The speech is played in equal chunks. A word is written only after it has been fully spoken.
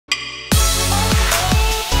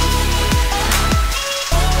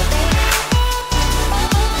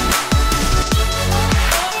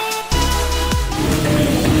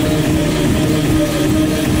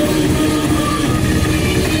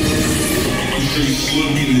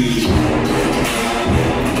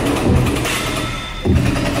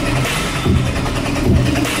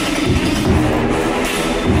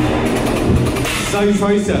Side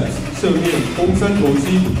triceps 正面肱三头肌。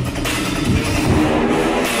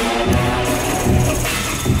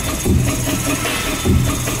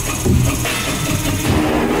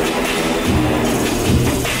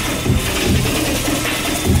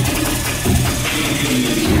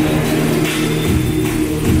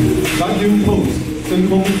Vacuum pose 真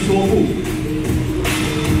空缩腹。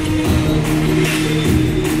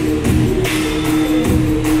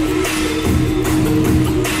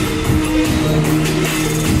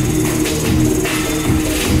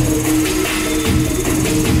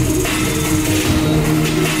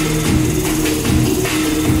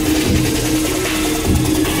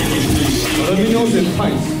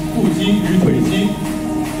 腹肌与腿肌。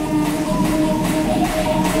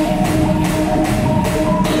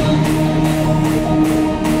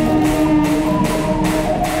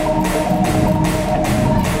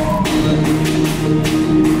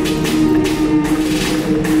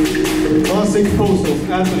Classic pose of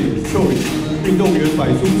athlete choice， 运动员摆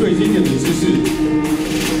出最经典的姿势。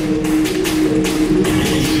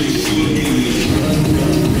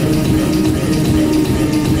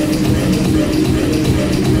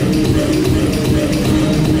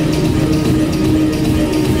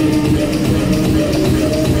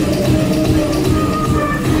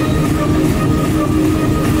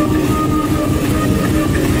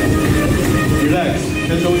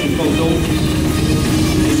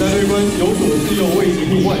 有所自由，为疾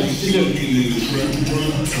病万里之任。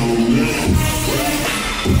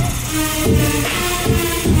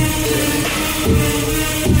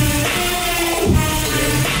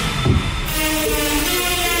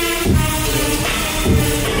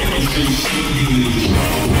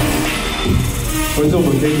观众们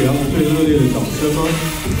可以给他们最热烈的掌声吗？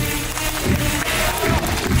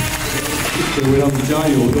可以为他们加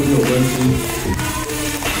油都没有关系。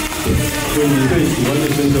 为你最喜欢的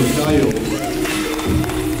选手加油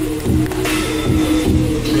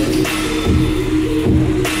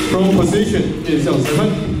 ！From position 面向裁判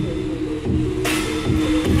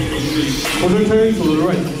 ，quarter turn to the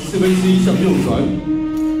right， 1/4向右转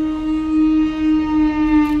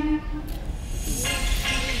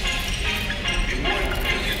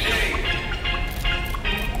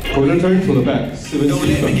 ，quarter turn to the back， 1/4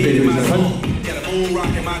转背对裁判。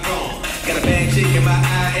 Got a bad chick in my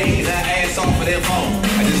IA and her ass off of that phone.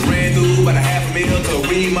 I just ran through about a $500,000 to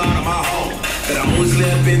remodel my home. That I only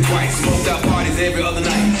slept in twice, smoked out parties every other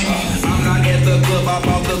night. I'm not at the club, I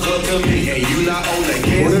bought the club to me, and you not on the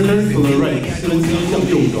gas. Quarter turn to the right， 1/4向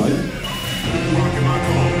右转。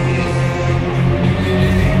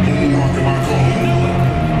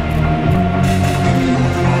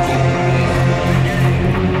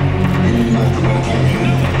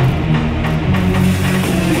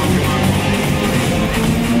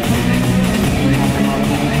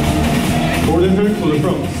Turn to the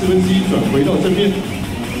front， 1/4转回到正面。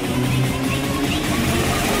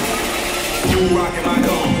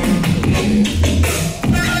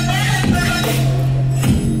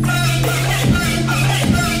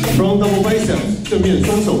Front double biceps， 正面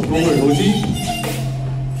双手多块头肌。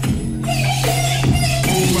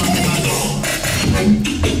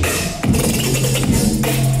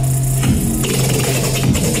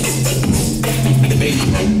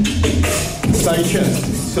Side chest，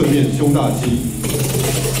 侧面胸大肌。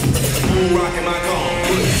 Rocking my car,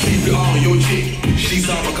 put keep it on your chick. She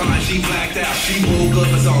saw my car and she blacked out. She woke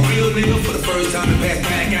up and saw a real nigga for the first time and passed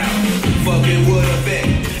back out. Fucking what a bet.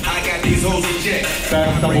 I got these hoes in check.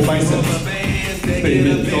 Back double biceps. 背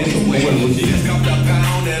面双手多块头肌。 Just got the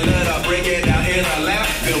pound and let her break it down in her lap.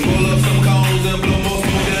 Then roll up some cones and blow more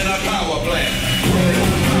smoke than a power plant.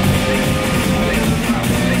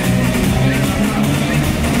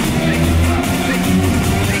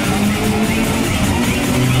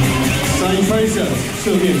 Side triceps，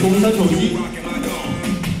 侧面肱三头肌。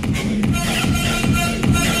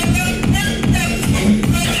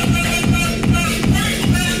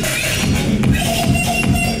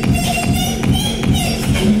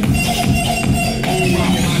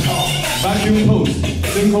Vacuum pose，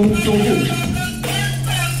 真空收腹。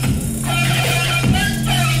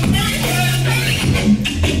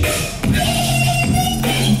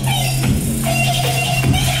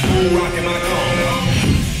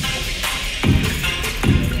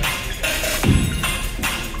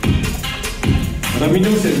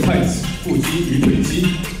 Novice tights， 腹肌与腿肌。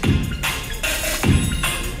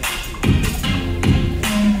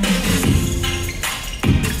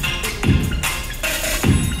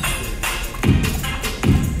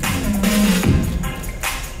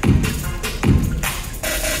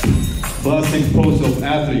Classic pose of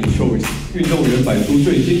athlete choice， 运动员摆出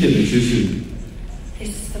最经典的姿势。This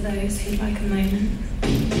is for those who like a moment.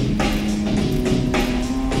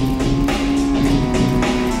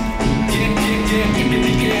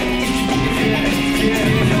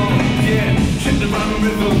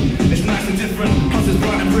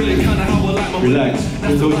 Relax，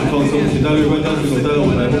 跟手指放松，请带队官将手带到舞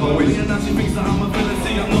台后方位置。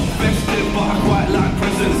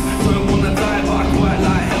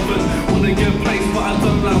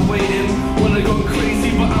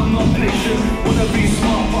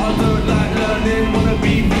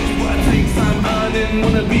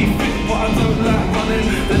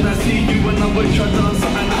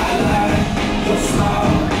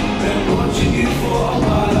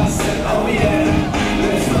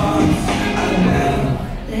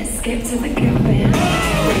Let's skip to the good bit.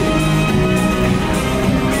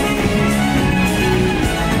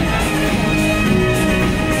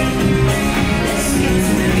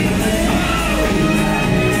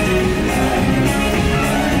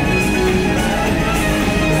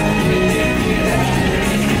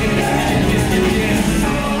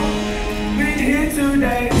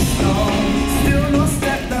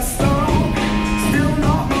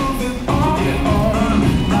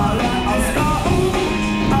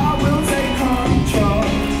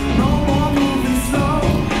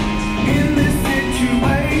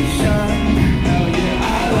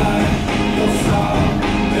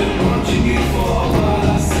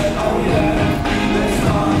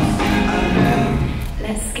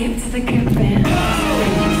 Skip to the good bit.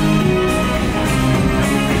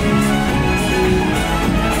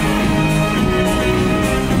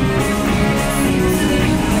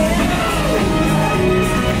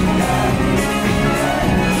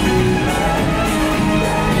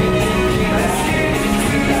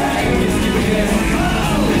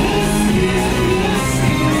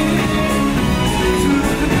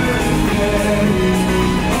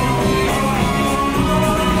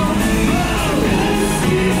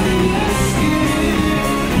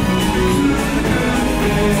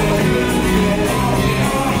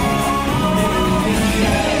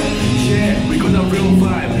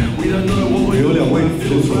有2位选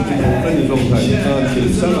手进入分的状态，那请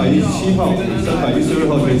317号、312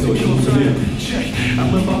号选手进入阵列。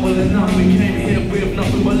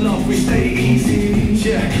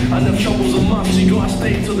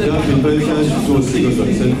将评分现在只做4个转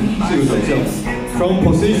身、4个转向 ，from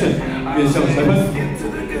position 面向裁判。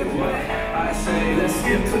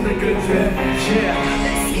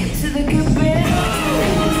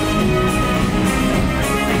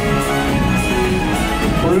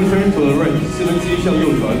Return to the right， 1/4向右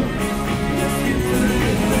转。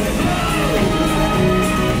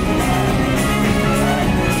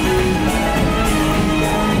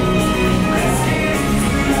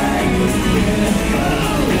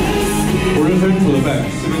Return to the back，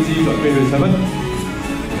 1/4转背对裁判。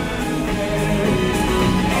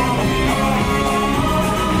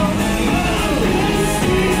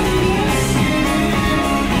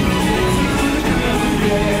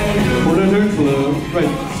Return to the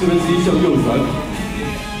right， 1/4向右转。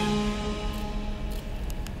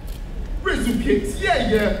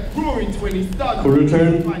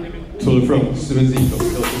Return to the front， 1/4转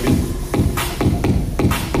到右边。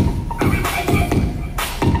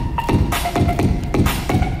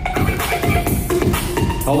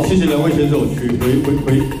好，谢谢2位选手回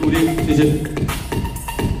入列，谢谢。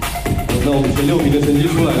那我们前6名的成绩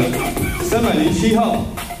出来了：307号、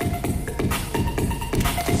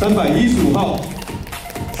315号、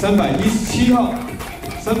317号、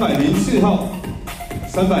304号、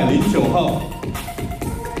309号、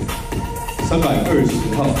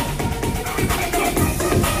320号。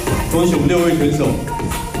恭喜我们6位选手！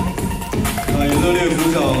也热烈鼓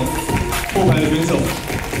掌后排的选手。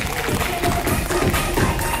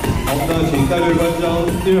好，那请带队官将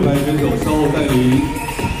第2排选手稍后带离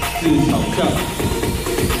至场下。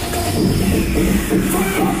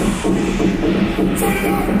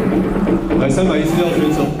来，314号选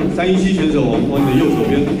手，317选手往你的右手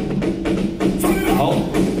边。好。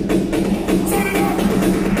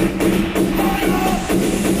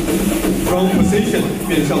From position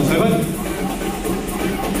面向裁判。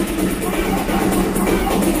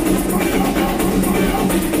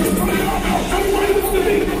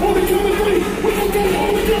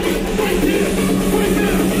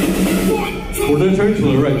Return to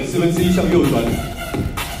the right， 1/4向右转。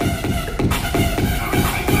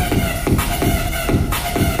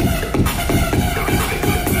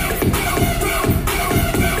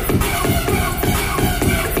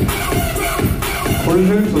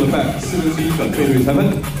Return to the back， 1/4转背对裁判。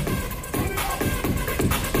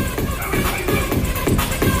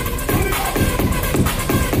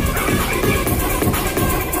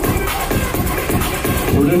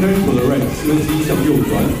turn to the right， 1/4向右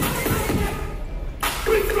转。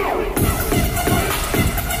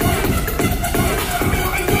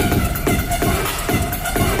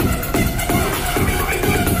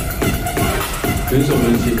选手们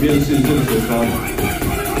前面是正前方。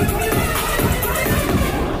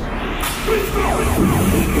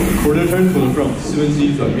Quarter turn to the front，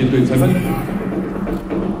 1/4转面对裁判。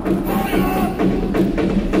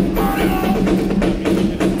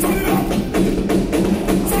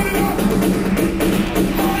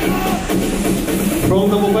Front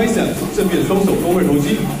double bicep， 正面双手勾二头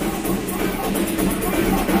肌。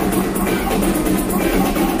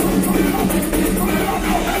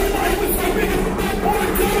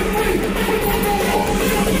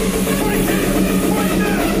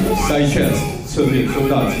Side chest， 侧面胸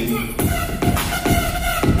大肌。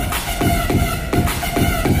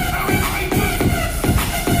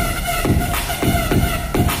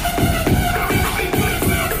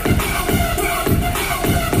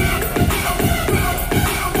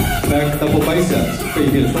Back double biceps， 背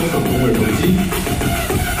面双手勾二头肌。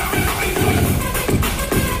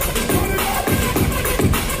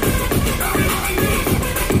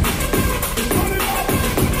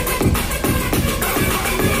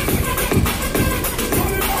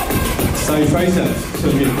Side triceps， 侧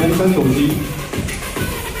面肱三头肌。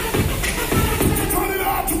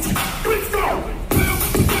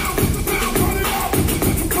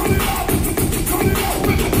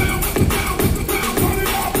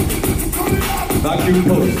Vacuum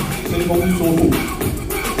pose， 真空缩腹。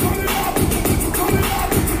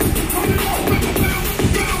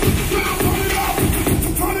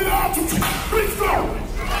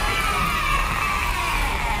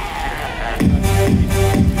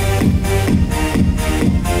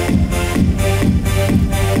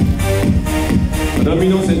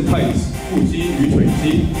Abdominals and tights， 腹肌与腿肌。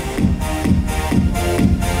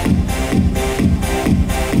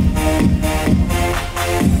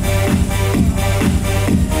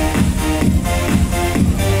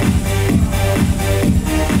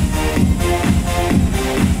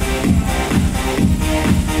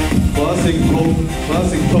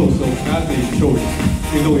Classic pose of athlete choice，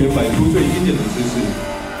 运动员摆出最经典的姿势。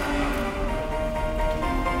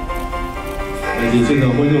来，请现场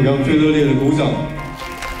观众让最热烈的鼓掌。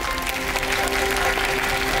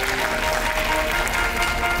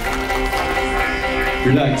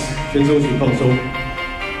Relax， 选手请放松，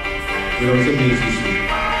回到正面姿势。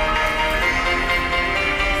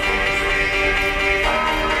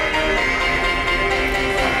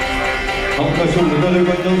好，那是我们的热烈观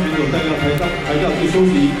将选手带到台下去休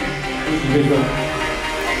息片刻。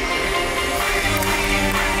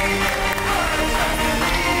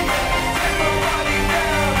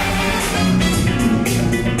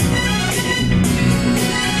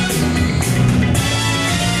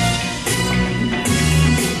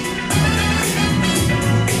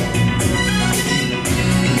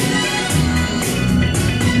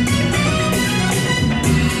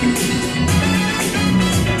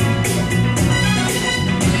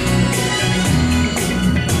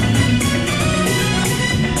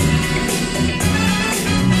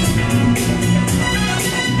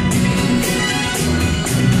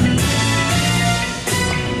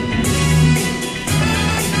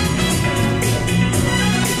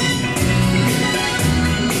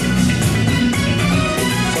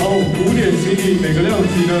每个量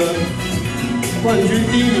级的冠军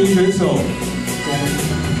第1名选手，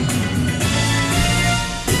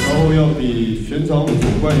然后要比全场总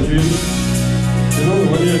冠军。全场总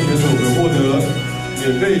冠军的选手可获得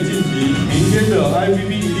免费晋级明天的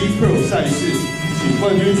IFBB Elite Pro 赛事，请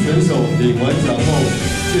冠军选手领完奖后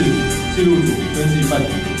至纪录组登记办理。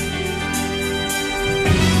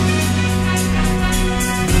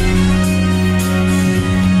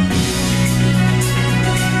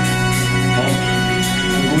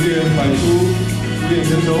摆出古典选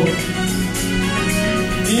手，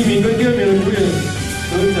第1名跟第2名的古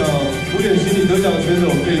典形体得奖的选手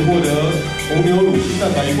可以获得红牛乳清蛋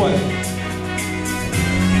白1罐。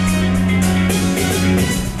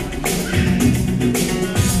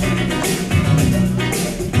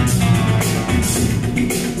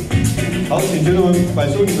好，请选手们摆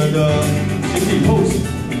出你们的形体 pose。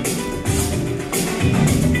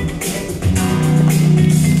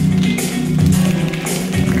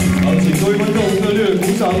请各位观众热烈鼓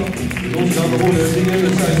掌，恭喜他们获得今天的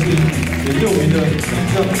赛事前6名的奖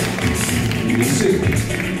项与名次。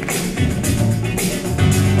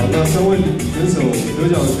好，那3位选手得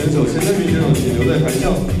奖的选手，前3名选手请留在台上。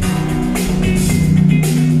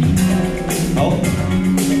好，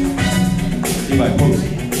请摆 pose。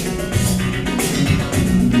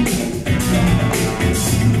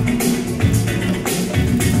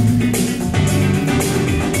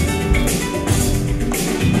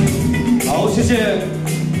谢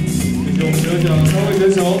我们得奖3位选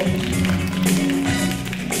手。